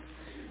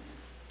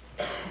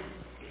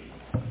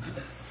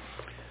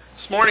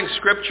This morning's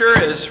scripture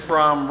is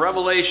from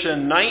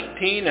Revelation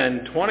 19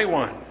 and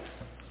 21.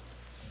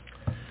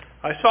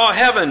 I saw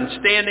heaven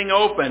standing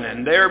open,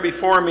 and there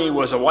before me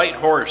was a white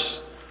horse,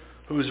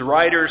 whose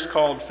rider is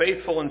called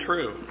Faithful and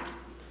True.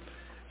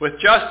 With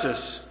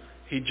justice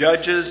he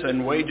judges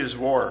and wages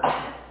war.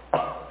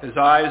 His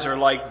eyes are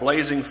like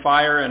blazing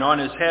fire, and on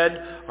his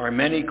head are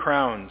many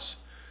crowns.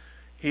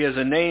 He has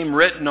a name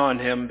written on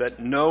him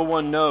that no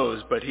one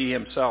knows but he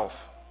himself.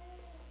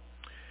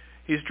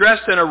 He's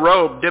dressed in a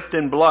robe dipped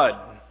in blood,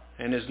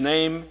 and his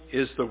name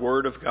is the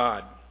Word of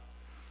God.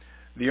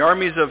 The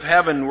armies of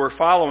heaven were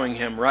following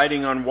him,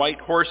 riding on white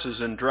horses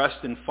and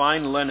dressed in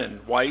fine linen,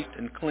 white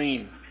and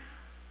clean.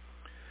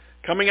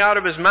 Coming out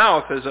of his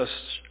mouth is a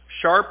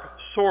sharp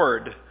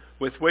sword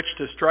with which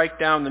to strike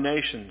down the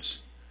nations.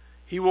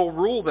 He will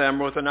rule them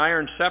with an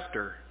iron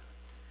scepter.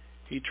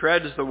 He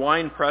treads the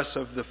winepress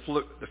of the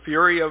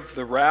fury of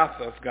the wrath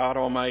of God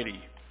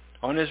Almighty.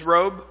 On his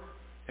robe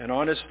and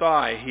on his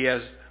thigh he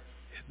has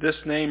this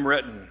name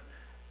written: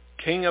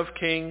 King of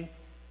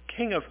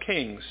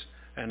Kings,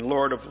 and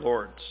Lord of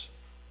Lords.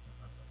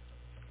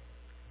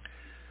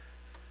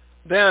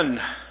 Then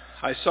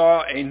I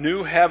saw a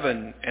new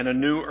heaven and a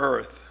new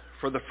earth,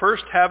 for the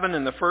first heaven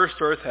and the first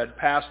earth had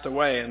passed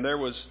away, and there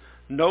was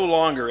no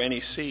longer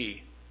any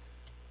sea.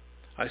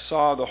 I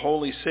saw the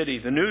holy city,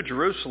 the new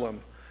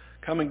Jerusalem,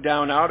 coming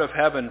down out of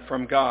heaven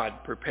from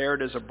God,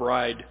 prepared as a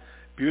bride,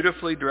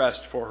 beautifully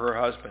dressed for her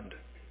husband.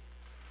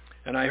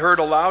 And I heard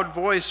a loud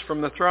voice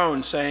from the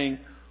throne saying,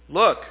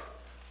 Look,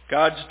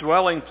 God's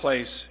dwelling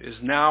place is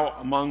now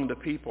among the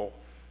people,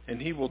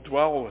 and he will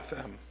dwell with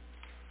them.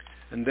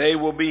 And they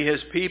will be his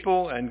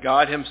people, and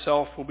God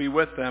himself will be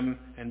with them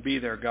and be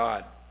their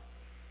God.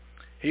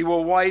 He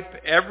will wipe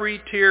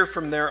every tear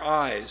from their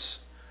eyes.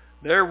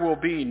 There will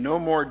be no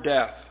more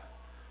death,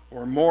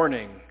 or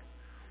mourning,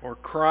 or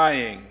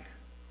crying,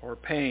 or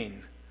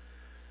pain,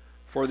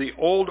 for the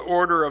old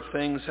order of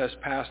things has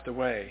passed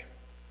away.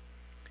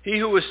 He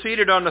who was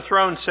seated on the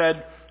throne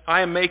said,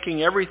 I am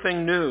making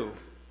everything new.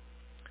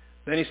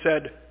 Then he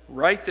said,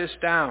 Write this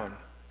down,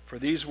 for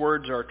these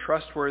words are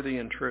trustworthy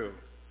and true.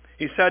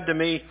 He said to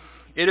me,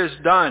 It is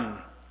done.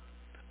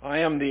 I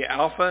am the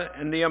Alpha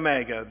and the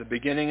Omega, the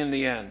beginning and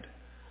the end.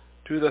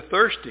 To the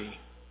thirsty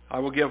I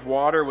will give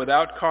water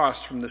without cost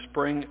from the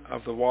spring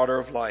of the water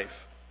of life.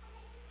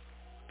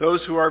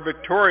 Those who are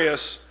victorious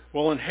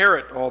will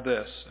inherit all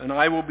this, and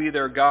I will be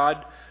their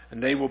God,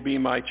 and they will be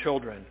my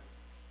children.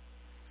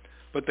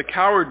 But the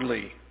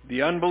cowardly,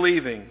 the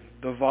unbelieving,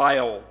 the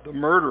vile, the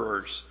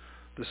murderers,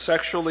 the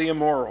sexually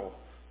immoral,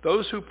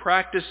 those who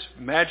practice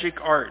magic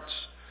arts,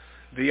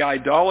 the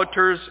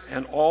idolaters,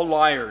 and all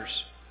liars,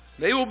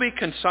 they will be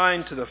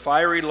consigned to the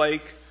fiery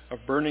lake of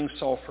burning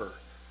sulfur.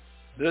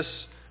 This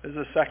is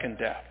the second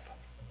death.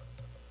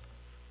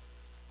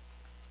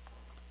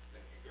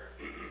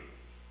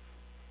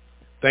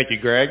 Thank you,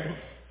 Greg.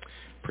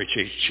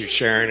 Appreciate you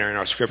sharing in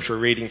our scripture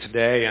reading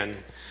today. And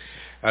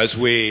as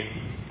we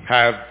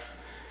have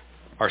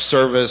our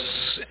service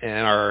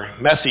and our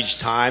message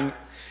time,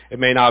 it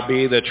may not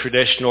be the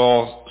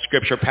traditional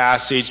scripture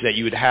passage that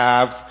you would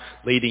have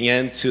leading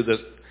into the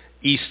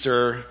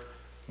Easter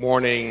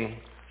morning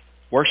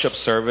worship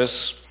service,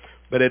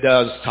 but it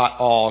does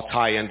all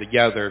tie in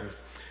together.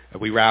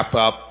 We wrap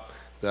up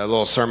the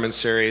little sermon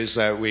series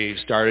that we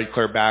started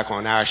clear back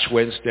on Ash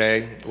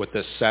Wednesday with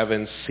the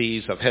 7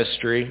 C's of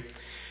history.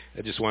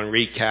 I just want to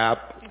recap.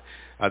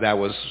 That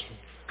was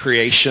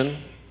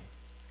creation,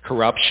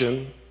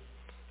 corruption,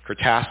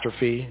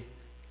 catastrophe,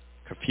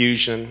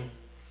 confusion,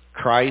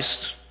 Christ,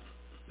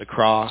 the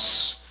cross,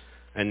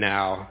 and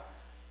now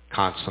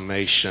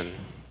consummation.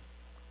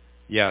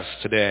 Yes,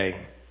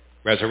 today,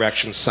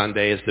 Resurrection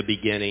Sunday is the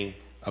beginning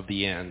of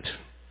the end.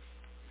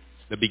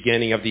 The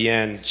beginning of the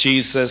end.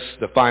 Jesus,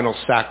 the final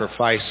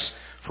sacrifice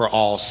for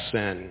all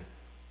sin.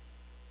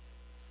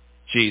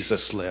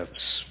 Jesus lives.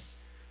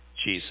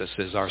 Jesus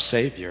is our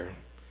Savior.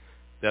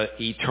 The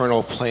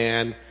eternal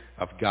plan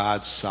of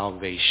God's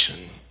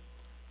salvation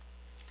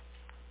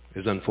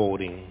is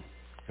unfolding,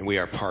 and we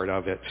are part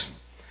of it.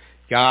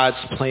 God's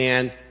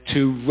plan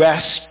to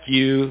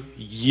rescue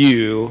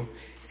you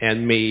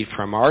and me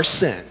from our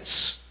sins,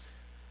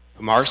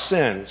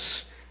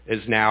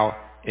 is now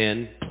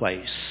in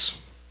place.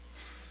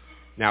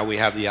 Now we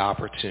have the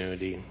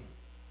opportunity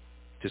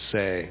to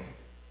say,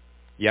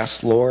 yes,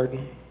 Lord,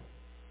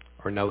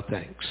 or no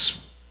thanks.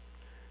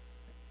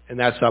 And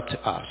that's up to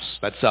us.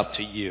 That's up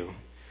to you.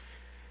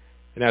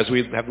 And as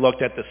we have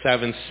looked at the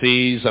 7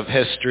 C's of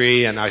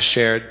history, and I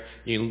shared,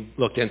 you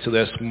looked into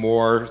this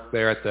more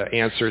there at the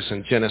Answers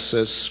in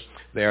Genesis,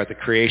 there at the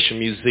Creation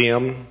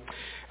Museum.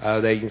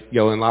 They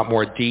go in a lot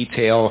more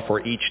detail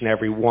for each and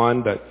every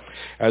one. But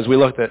as we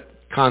looked at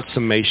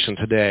consummation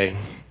today,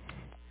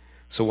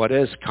 so what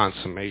is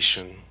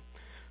consummation?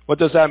 What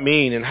does that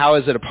mean, and how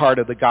is it a part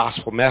of the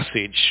gospel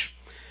message?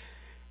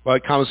 Well,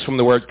 it comes from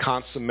the word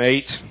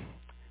consummate,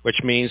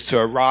 which means to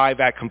arrive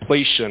at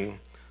completion,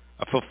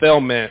 a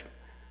fulfillment,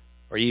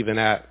 or even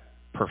at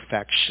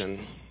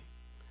perfection.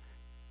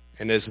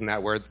 And isn't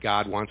that where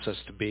God wants us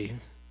to be?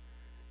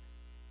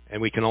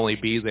 And we can only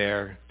be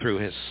there through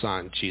his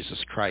Son, Jesus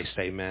Christ.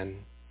 Amen.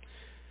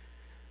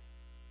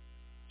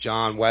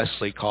 John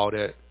Wesley called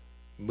it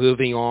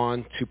moving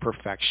on to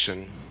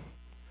perfection,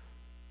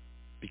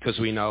 because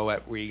we know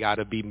that we got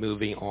to be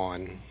moving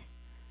on.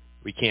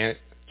 We can't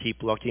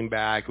keep looking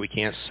back. We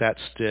can't sit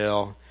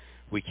still.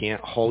 We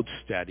can't hold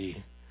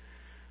steady.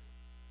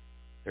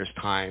 There's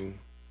time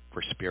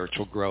for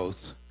spiritual growth,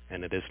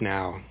 and it is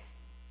now.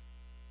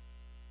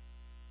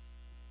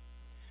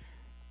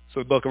 So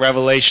the book of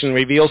Revelation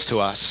reveals to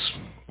us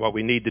what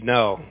we need to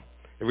know.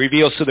 It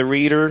reveals to the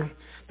reader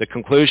the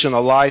conclusion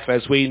of life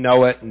as we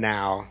know it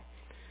now.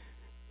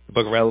 The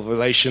book of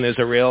Revelation is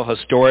a real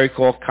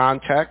historical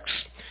context,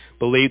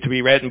 believed to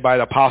be written by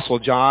the Apostle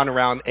John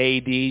around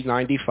AD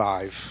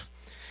 95.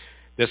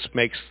 This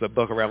makes the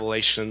book of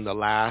Revelation the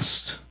last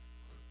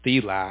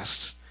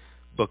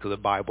book of the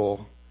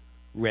Bible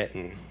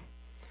written.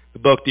 The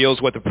book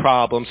deals with the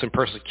problems and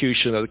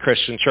persecution of the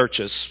Christian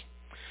churches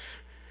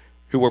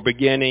who were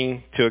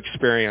beginning to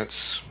experience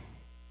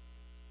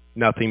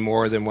nothing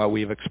more than what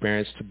we've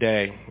experienced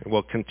today and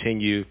will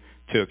continue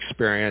to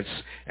experience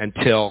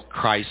until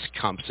Christ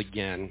comes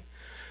again.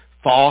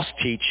 False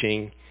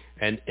teaching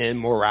and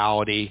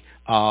immorality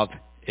of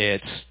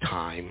its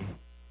time.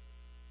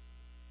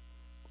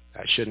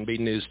 That shouldn't be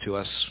news to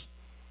us,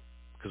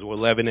 because we're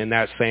living in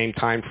that same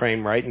time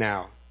frame right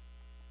now.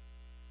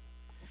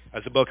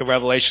 As the book of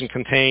Revelation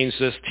contains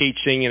this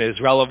teaching and is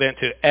relevant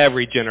to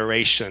every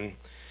generation.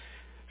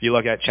 If you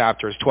look at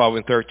chapters 12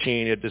 and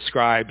 13, it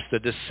describes the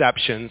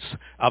deceptions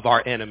of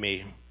our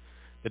enemy.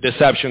 The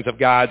deceptions of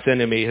God's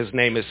enemy. His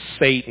name is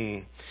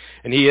Satan.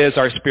 And he is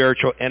our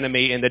spiritual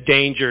enemy. And the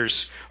dangers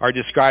are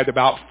described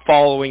about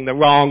following the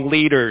wrong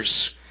leaders.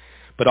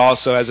 But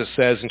also, as it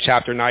says in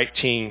chapter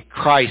 19,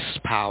 Christ's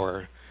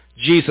power,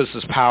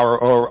 Jesus'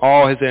 power over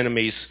all his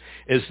enemies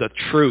is the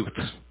truth.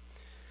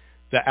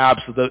 The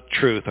absolute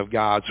truth of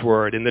God's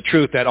word, and the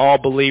truth that all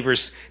believers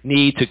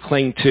need to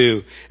cling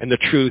to, and the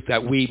truth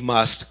that we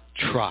must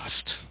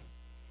trust.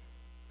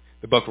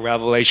 The book of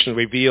Revelation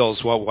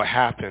reveals what will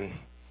happen.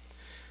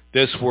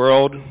 This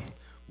world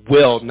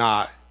will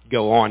not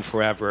go on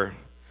forever.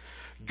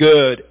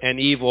 Good and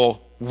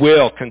evil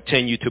will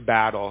continue to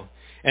battle,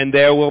 and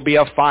there will be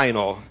a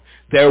final.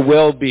 There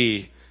will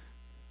be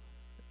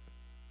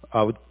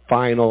a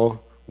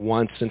final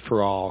once and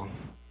for all.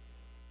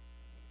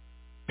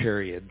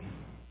 Period.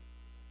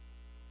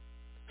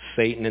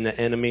 Satan and the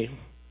enemy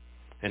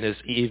and his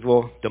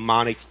evil,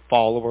 demonic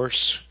followers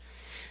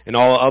and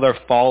all other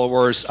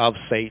followers of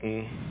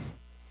Satan,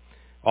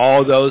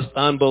 all those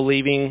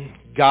unbelieving,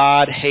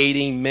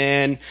 God-hating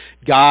men,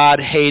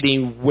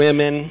 God-hating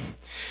women,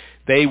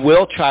 they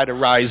will try to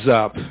rise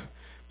up.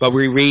 But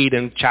we read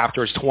in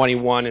chapters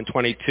 21 and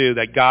 22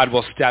 that God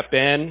will step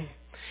in,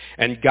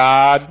 and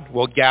God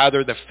will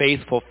gather the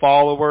faithful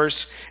followers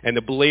and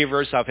the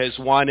believers of his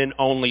one and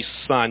only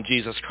Son,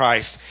 Jesus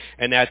Christ.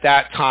 And at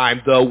that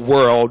time, the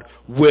world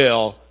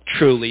will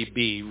truly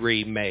be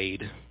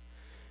remade.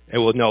 It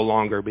will no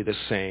longer be the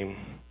same.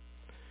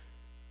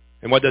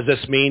 And what does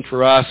this mean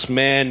for us,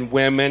 men,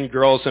 women,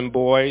 girls, and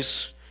boys?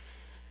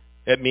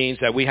 It means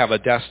that we have a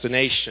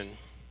destination.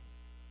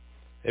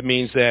 It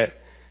means that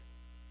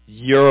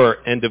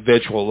your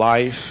individual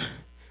life,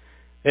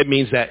 it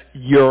means that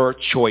your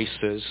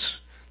choices,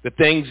 the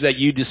things that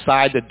you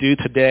decide to do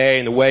today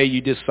and the way you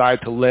decide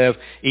to live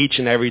each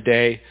and every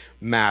day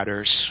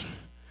matters.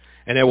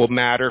 And it will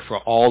matter for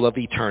all of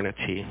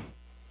eternity.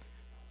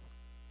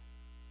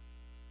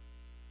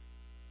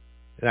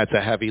 That's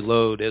a heavy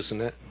load,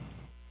 isn't it?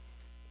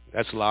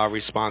 That's a lot of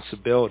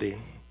responsibility.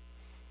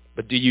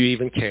 But do you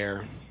even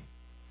care?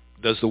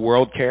 Does the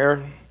world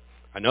care?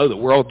 I know the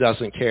world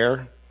doesn't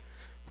care,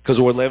 because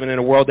we're living in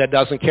a world that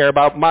doesn't care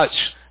about much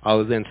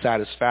other than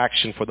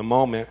satisfaction for the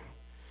moment.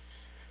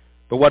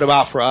 But what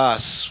about for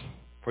us,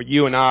 for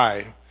you and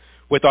I,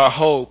 with our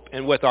hope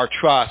and with our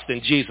trust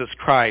in Jesus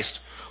Christ?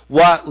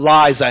 What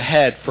lies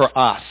ahead for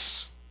us?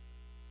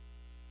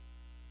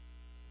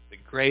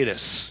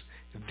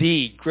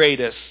 The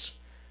greatest,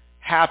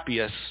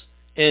 happiest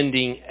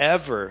ending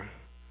ever.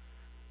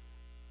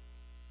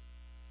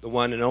 The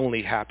one and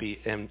only happy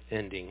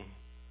ending.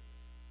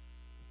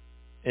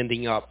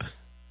 Ending up,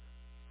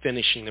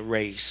 finishing the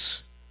race,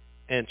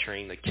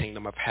 entering the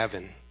kingdom of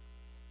heaven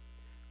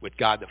with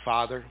God the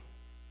Father,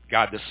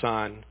 God the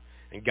Son,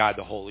 and God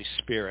the Holy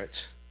Spirit.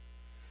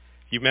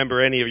 You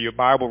remember any of your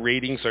Bible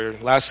readings or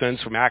lessons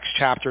from Acts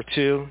chapter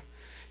 2?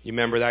 You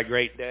remember that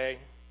great day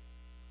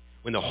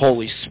when the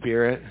Holy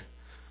Spirit,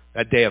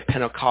 that day of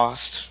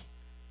Pentecost,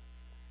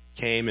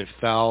 came and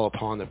fell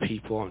upon the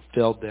people and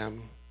filled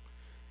them.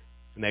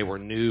 And they were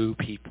new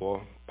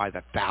people by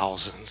the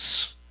thousands.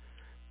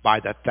 By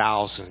the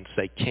thousands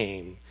they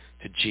came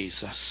to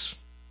Jesus.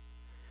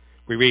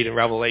 We read in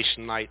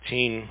Revelation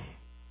 19,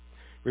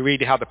 we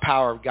read how the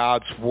power of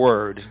God's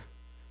word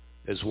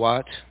is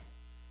what?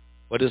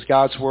 What is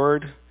God's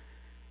word?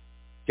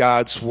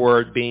 God's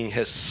word being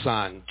his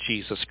Son,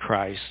 Jesus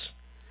Christ,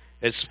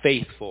 is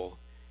faithful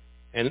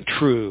and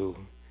true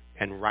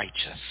and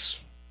righteous.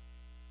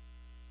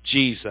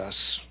 Jesus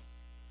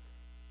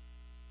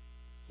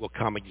will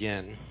come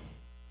again.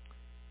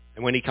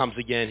 And when he comes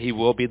again, he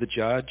will be the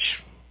judge.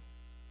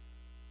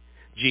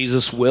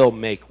 Jesus will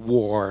make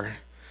war,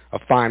 a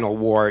final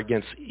war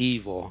against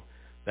evil,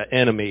 the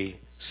enemy,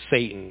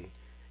 Satan,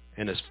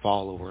 and his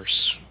followers.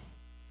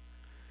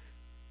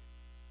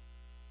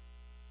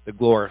 The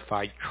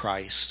glorified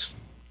Christ.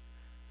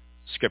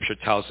 Scripture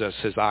tells us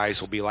his eyes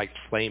will be like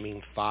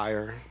flaming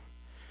fire.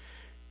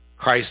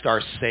 Christ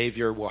our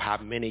Savior will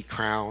have many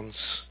crowns,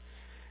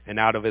 and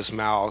out of his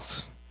mouth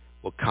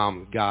will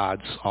come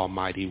God's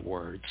almighty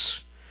words.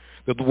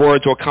 The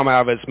words will come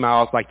out of his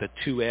mouth like the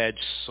two-edged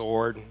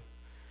sword.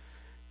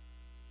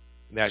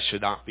 That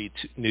should not be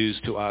news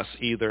to us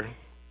either.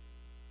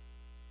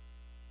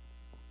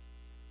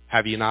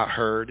 Have you not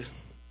heard?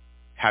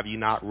 Have you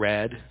not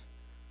read?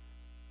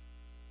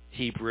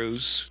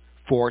 Hebrews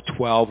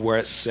 4:12, where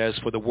it says,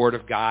 for the word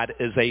of God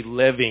is a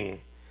living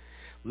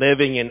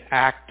and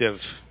active,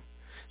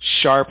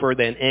 sharper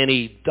than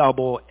any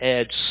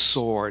double-edged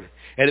sword.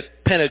 And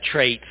it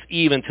penetrates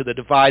even to the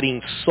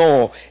dividing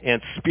soul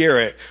and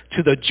spirit,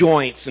 to the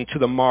joints and to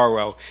the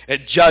marrow.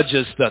 It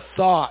judges the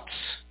thoughts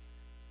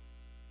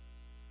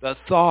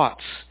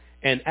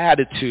and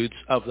attitudes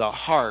of the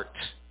heart.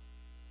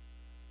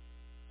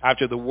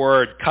 After the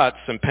word cuts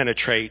and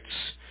penetrates,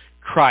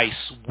 Christ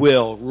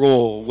will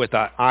rule with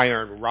an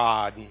iron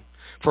rod,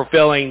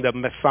 fulfilling the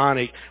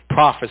Messianic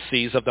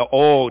prophecies of the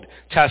Old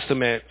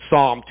Testament.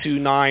 Psalm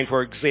 2:9,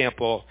 for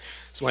example,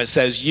 when it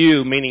says,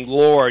 you, meaning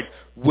Lord,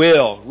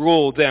 will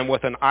rule them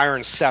with an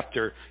iron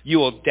scepter. You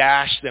will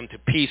dash them to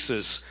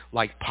pieces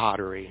like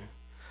pottery.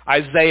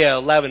 Isaiah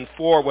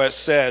 11:4, where it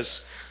says,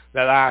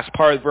 that last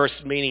part of the verse,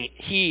 meaning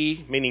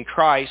he, meaning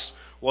Christ,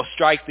 will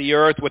strike the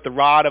earth with the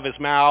rod of his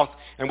mouth,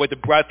 and with the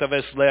breath of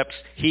his lips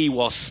he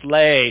will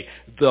slay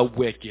the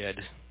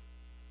wicked.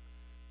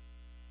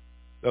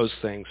 Those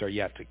things are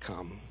yet to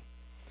come.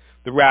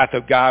 The wrath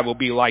of God will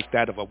be like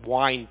that of a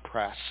wine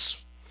press.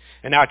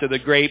 And after the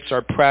grapes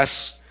are pressed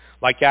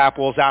like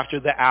apples after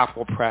the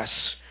apple press,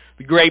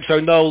 the grapes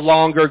are no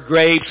longer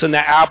grapes and the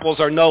apples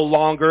are no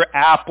longer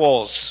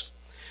apples.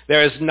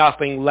 There is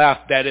nothing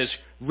left that is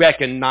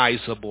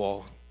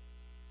recognizable.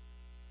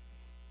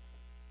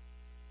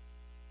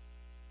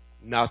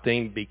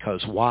 Nothing,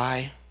 because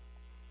why?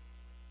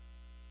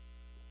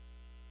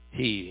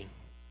 He,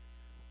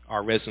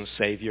 our risen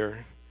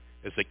Savior,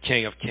 is the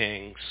King of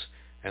kings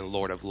and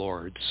Lord of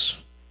lords,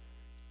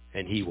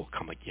 and he will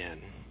come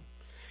again.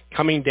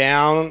 Coming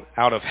down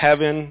out of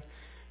heaven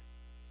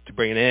to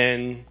bring an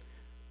end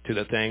to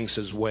the things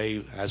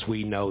as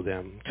we know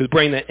them, to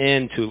bring the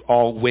end to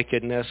all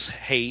wickedness,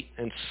 hate,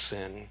 and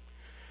sin.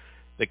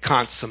 The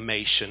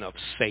consummation of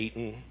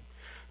Satan,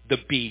 the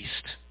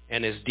beast,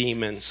 and his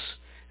demons,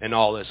 and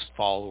all his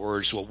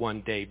followers will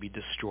one day be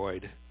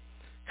destroyed.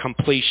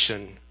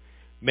 Completion,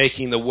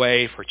 making the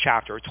way for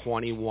chapter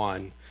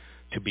 21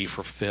 to be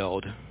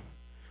fulfilled.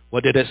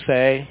 What did it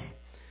say?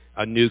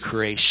 A new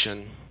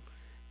creation,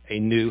 a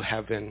new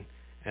heaven,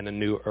 and a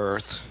new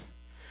earth.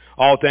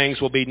 All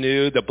things will be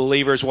new. The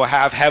believers will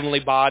have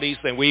heavenly bodies,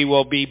 and we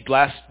will be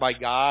blessed by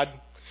God.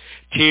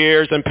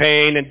 Tears and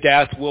pain and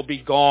death will be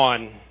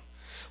gone.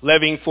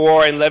 Living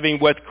for and living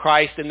with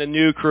Christ in the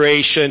new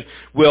creation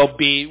will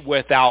be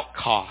without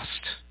cost.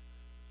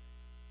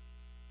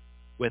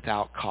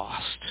 Without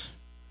cost.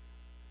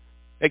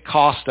 It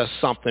costs us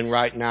something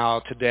right now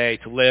today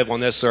to live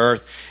on this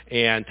earth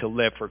and to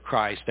live for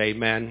Christ.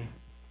 Amen.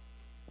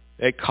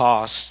 It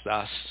costs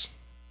us.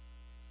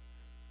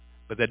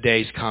 But the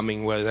day's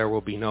coming where there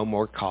will be no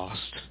more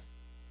cost.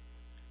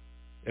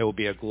 It will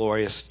be a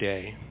glorious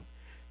day.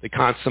 The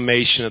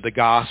consummation of the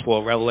gospel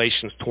of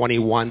Revelation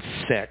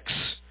 21:6,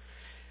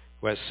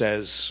 where it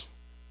says,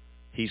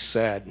 he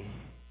said,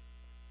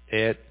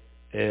 it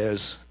is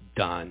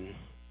done.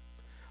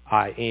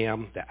 I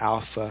am the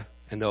Alpha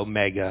and the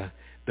Omega,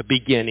 the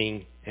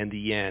beginning and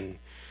the end.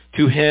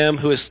 To him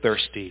who is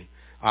thirsty,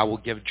 I will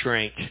give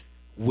drink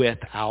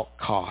without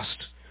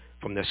cost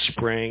from the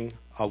spring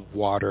of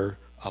water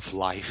of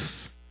life.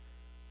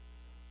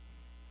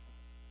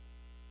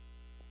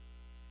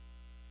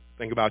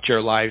 Think about your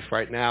life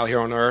right now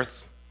here on earth.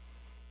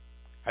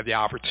 I had the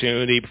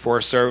opportunity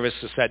before service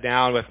to sit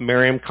down with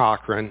Miriam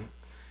Cochran,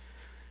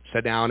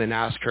 sit down and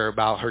ask her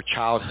about her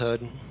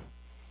childhood,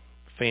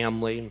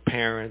 family and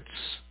parents,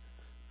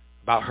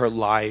 about her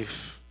life,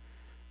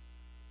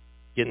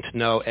 getting to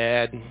know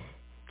Ed,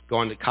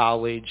 going to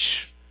college,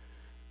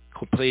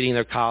 completing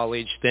their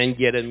college, then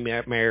getting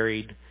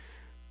married,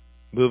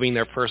 moving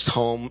their first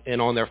home in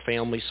on their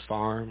family's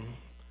farm,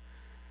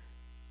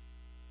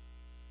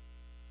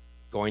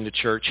 going to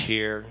church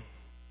here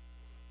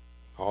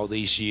all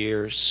these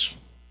years,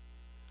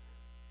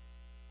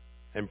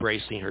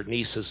 embracing her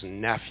nieces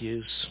and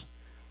nephews.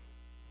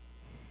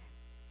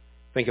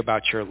 Think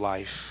about your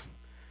life.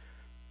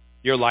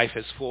 Your life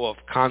is full of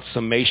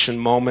consummation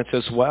moments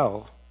as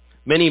well.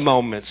 Many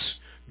moments: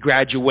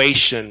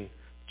 graduation,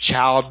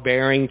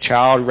 childbearing,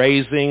 child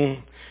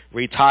raising,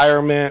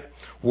 retirement,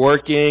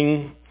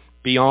 working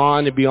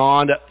beyond and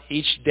beyond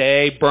each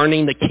day,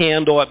 burning the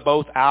candle at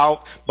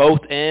both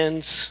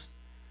ends.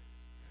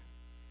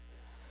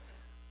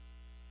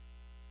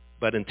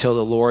 But until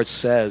the Lord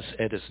says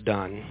it is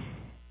done,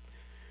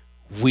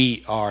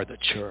 we are the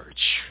church.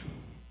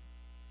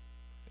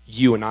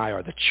 You and I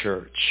are the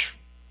church.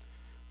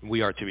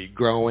 We are to be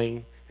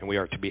growing, and we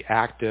are to be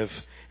active,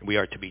 and we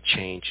are to be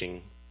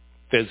changing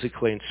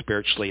physically and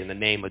spiritually in the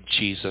name of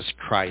Jesus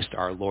Christ,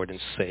 our Lord and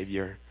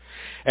Savior.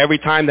 Every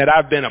time that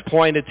I've been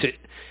appointed to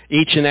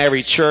each and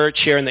every church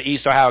here in the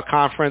East Ohio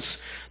Conference,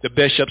 the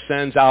bishop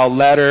sends out a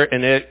letter,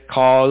 and it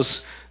calls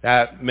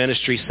that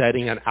ministry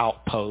setting an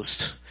outpost.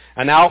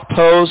 An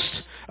outpost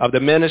of the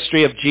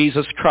ministry of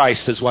Jesus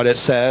Christ is what it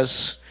says.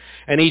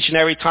 And each and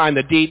every time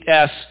the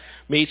DS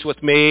meets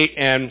with me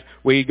and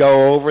we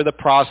go over the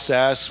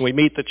process, we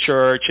meet the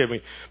church and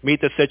we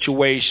meet the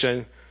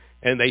situation,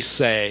 and they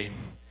say,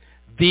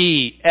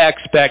 the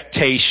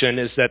expectation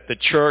is that the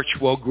church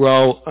will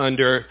grow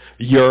under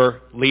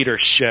your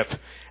leadership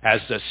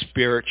as the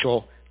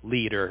spiritual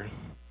leader.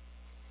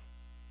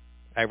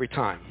 Every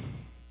time.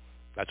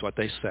 That's what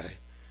they say.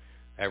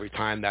 Every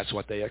time that's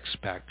what they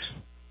expect.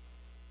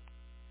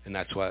 And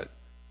that's what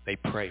they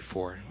pray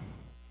for.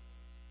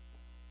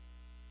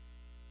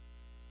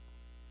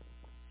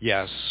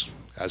 Yes,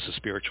 as a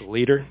spiritual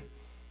leader.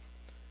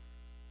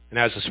 And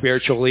as a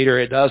spiritual leader,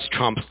 it does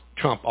trump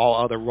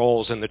all other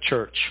roles in the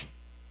church.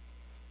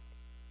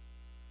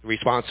 The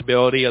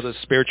responsibility of the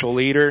spiritual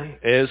leader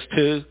is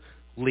to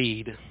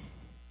lead.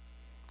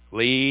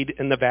 Lead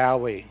in the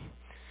valley.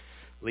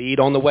 Lead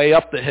on the way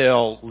up the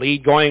hill.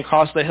 Lead going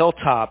across the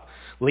hilltop.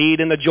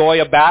 Lead in the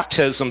joy of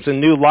baptisms and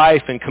new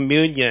life and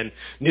communion,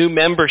 new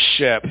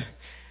membership.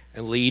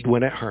 And lead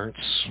when it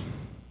hurts.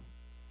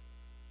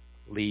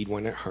 Lead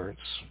when it hurts.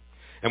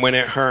 And when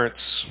it hurts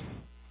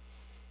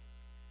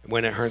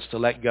to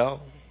let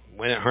go,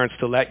 when it hurts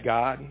to let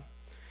God,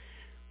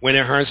 when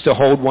it hurts to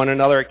hold one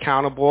another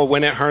accountable,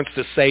 when it hurts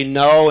to say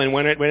no, and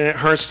when it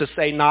hurts to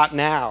say not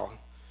now,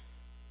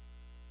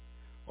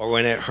 or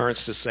when it hurts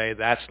to say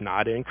that's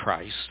not in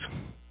Christ.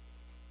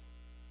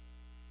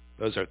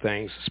 Those are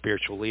things a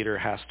spiritual leader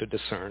has to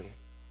discern.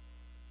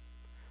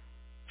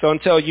 So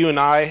until you and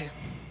I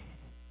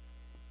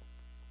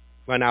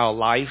run out of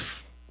life,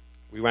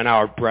 we run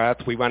out of breath,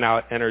 we run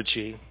out of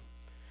energy,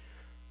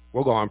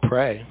 we'll go and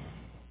pray.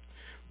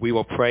 We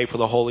will pray for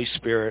the Holy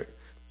Spirit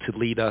to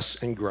lead us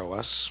and grow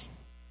us.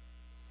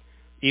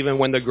 Even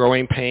when the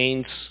growing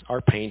pains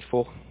are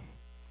painful,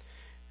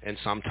 and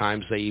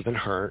sometimes they even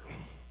hurt.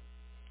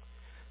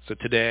 So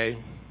today,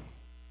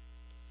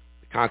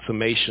 the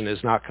consummation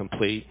is not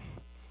complete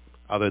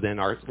other than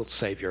our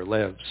Savior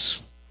lives.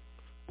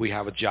 We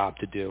have a job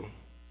to do.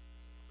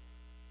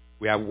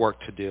 We have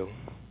work to do.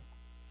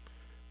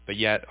 But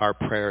yet our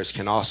prayers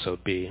can also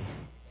be,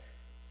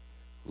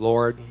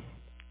 Lord,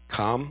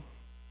 come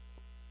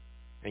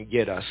and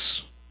get us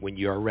when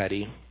you are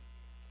ready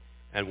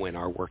and when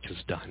our work is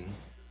done.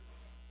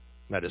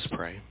 Let us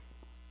pray.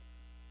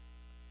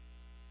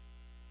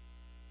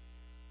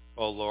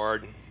 Oh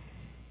Lord,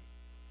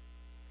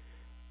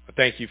 I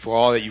thank you for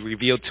all that you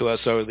revealed to us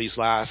over these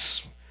last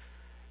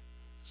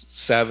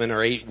 7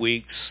 or 8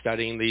 weeks,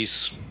 studying these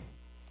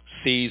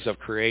seas of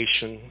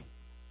creation,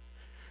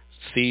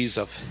 seas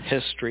of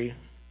history,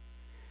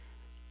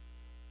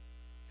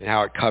 and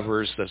how it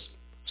covers the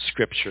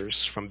scriptures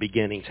from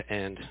beginning to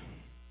end.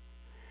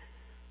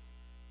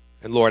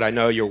 And Lord, I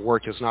know your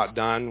work is not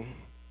done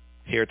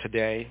here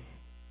today.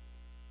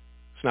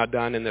 It's not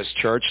done in this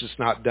church. It's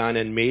not done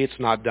in me. It's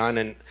not done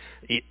in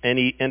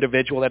any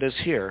individual that is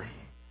here.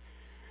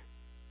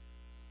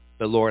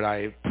 But Lord,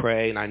 I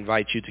pray and I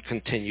invite you to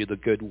continue the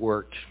good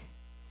work.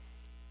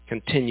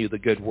 Continue the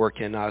good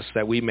work in us,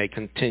 that we may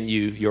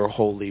continue your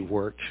holy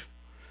work.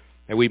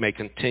 That we may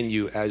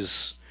continue as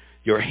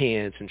your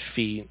hands and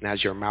feet and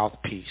as your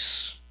mouthpiece.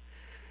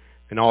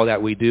 And all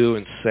that we do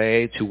and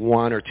say to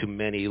one or to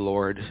many,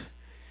 Lord,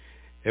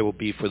 it will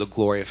be for the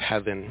glory of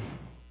heaven,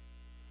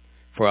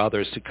 for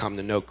others to come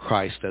to know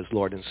Christ as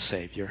Lord and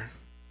Savior.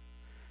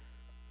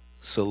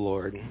 So,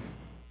 Lord,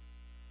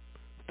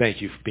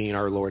 thank you for being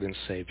our Lord and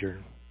Savior.